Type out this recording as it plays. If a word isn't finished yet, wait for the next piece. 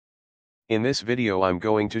In this video I'm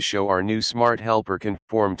going to show our new smart helper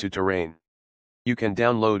Conform to Terrain. You can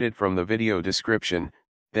download it from the video description,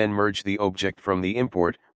 then merge the object from the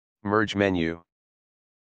Import, Merge menu.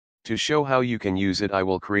 To show how you can use it, I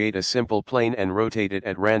will create a simple plane and rotate it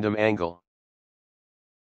at random angle.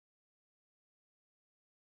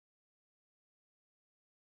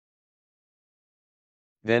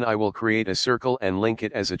 Then I will create a circle and link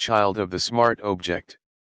it as a child of the smart object.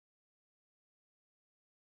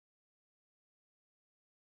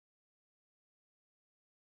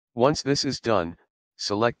 Once this is done,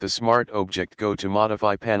 select the smart object, go to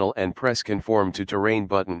Modify panel and press Conform to Terrain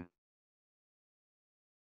button.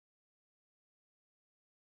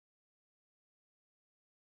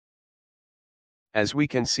 As we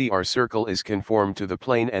can see, our circle is conformed to the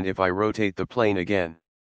plane, and if I rotate the plane again,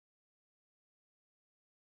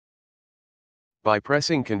 by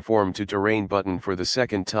pressing Conform to Terrain button for the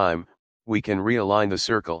second time, we can realign the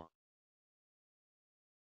circle.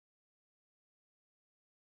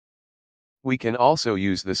 We can also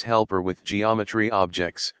use this helper with geometry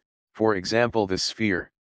objects, for example this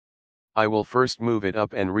sphere. I will first move it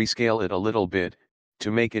up and rescale it a little bit, to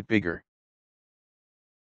make it bigger.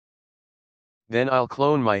 Then I'll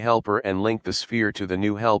clone my helper and link the sphere to the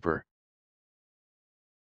new helper.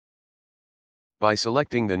 By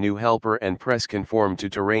selecting the new helper and press Conform to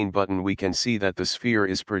Terrain button, we can see that the sphere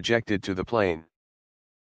is projected to the plane.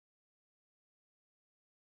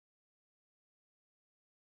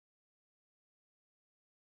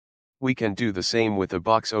 We can do the same with the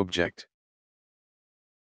box object.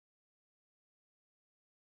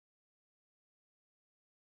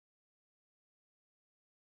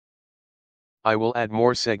 I will add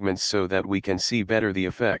more segments so that we can see better the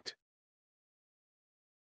effect.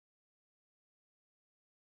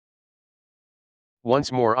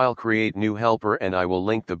 Once more I'll create new helper and I will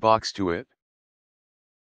link the box to it.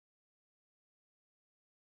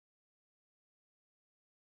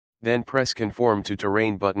 Then press Conform to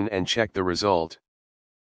Terrain button and check the result.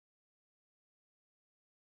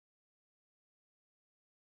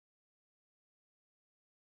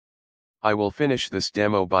 I will finish this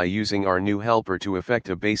demo by using our new helper to effect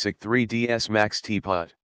a basic 3ds Max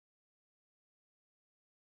teapot.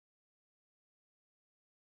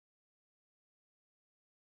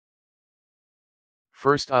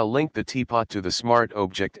 First I'll link the teapot to the smart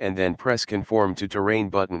object and then press Conform to Terrain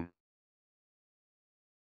button.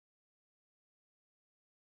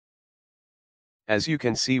 As you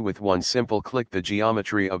can see, with one simple click the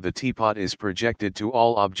geometry of the teapot is projected to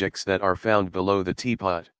all objects that are found below the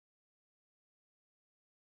teapot.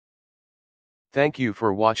 Thank you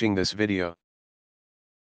for watching this video.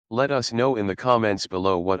 Let us know in the comments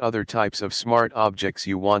below what other types of smart objects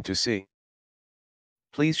you want to see.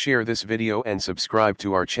 Please share this video and subscribe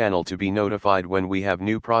to our channel to be notified when we have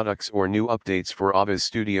new products or new updates for Aviz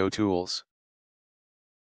Studio Tools.